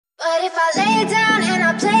But if I lay down and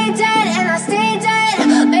I play dead and I stay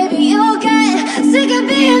dead, maybe you'll get sick of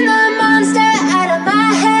being the monster out of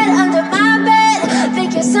my head, under my bed.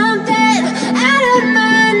 Think you're something out of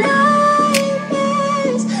my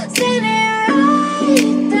nightmares, sitting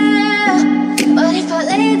right there. But if I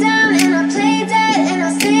lay down and I play dead and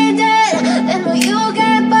I stay dead, then will you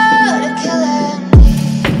get bored of killing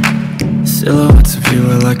me? Silhouettes of you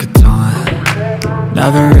are like a taunt.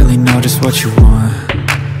 Never really know just what you want.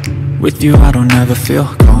 With you I don't ever feel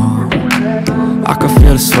calm. I can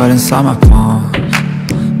feel the sweat inside my palms.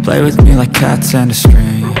 Play with me like cats and a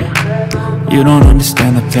string. You don't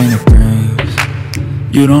understand the pain it brings.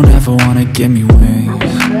 You don't ever wanna give me wings.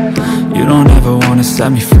 You don't ever wanna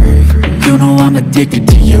set me free. You know I'm addicted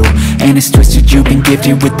to you, and it's twisted, you've been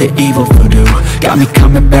gifted with the evil voodoo. Got me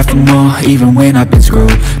coming back for more, even when I've been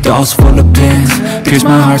screwed. Dolls full of pins, pierce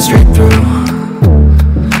my heart straight through.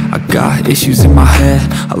 I got issues in my head,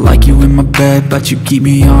 I like you in my bed, but you keep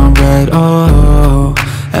me on red. Oh,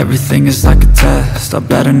 everything is like a test, I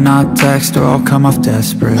better not text or I'll come off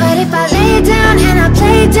desperate. But if I lay down and I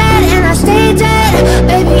play dead and I stay dead,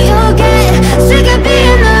 baby you'll get sick of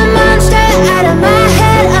being the monster out of my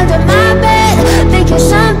head, under my bed. Think you're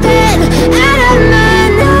something out of my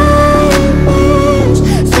nightmares,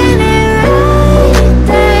 sitting right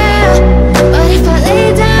there. But if I lay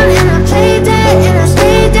down and I play dead and I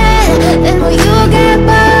stay dead, then will you get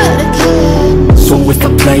bored of killing me? So if I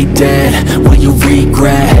play dead, will you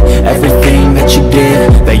regret everything that you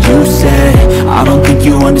did, that you said? I don't think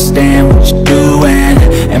you understand what you're doing,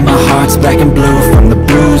 and my heart's black and blue from the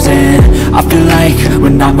bruising. I feel like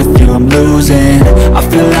when I'm with you I'm losing. I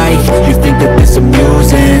feel like you think that this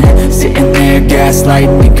amusing, sitting there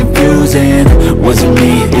gaslighting and confusing. Was it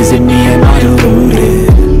me, is it me, am I deluded?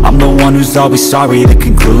 I'm the one who's always sorry, the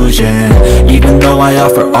conclusion. Even though I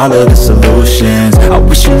offer all of the solutions, I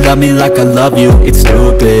wish you loved me like I love you, it's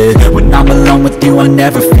stupid. When I'm alone with you I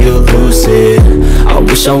never feel lucid. I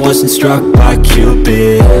wish I wasn't struck by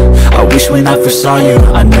Cupid. I wish when I first saw you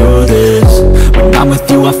I knew this. When I'm with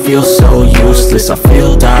you I feel so useless, I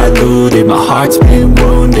feel diluted, my heart's been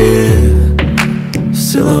wounded.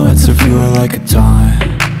 Silhouettes of you are like a taunt.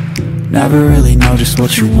 Never really know just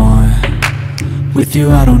what you want. With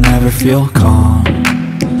you I don't ever feel calm.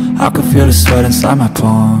 I can feel the sweat inside my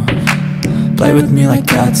palms. Play with me like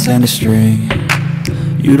cats and a string.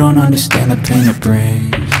 You don't understand the pain it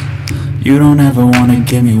brings. You don't ever wanna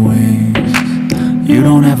give me wings. You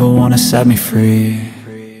don't ever wanna set me free.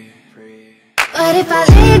 But if I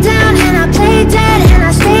lay down and I play dead and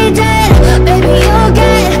I stay dead,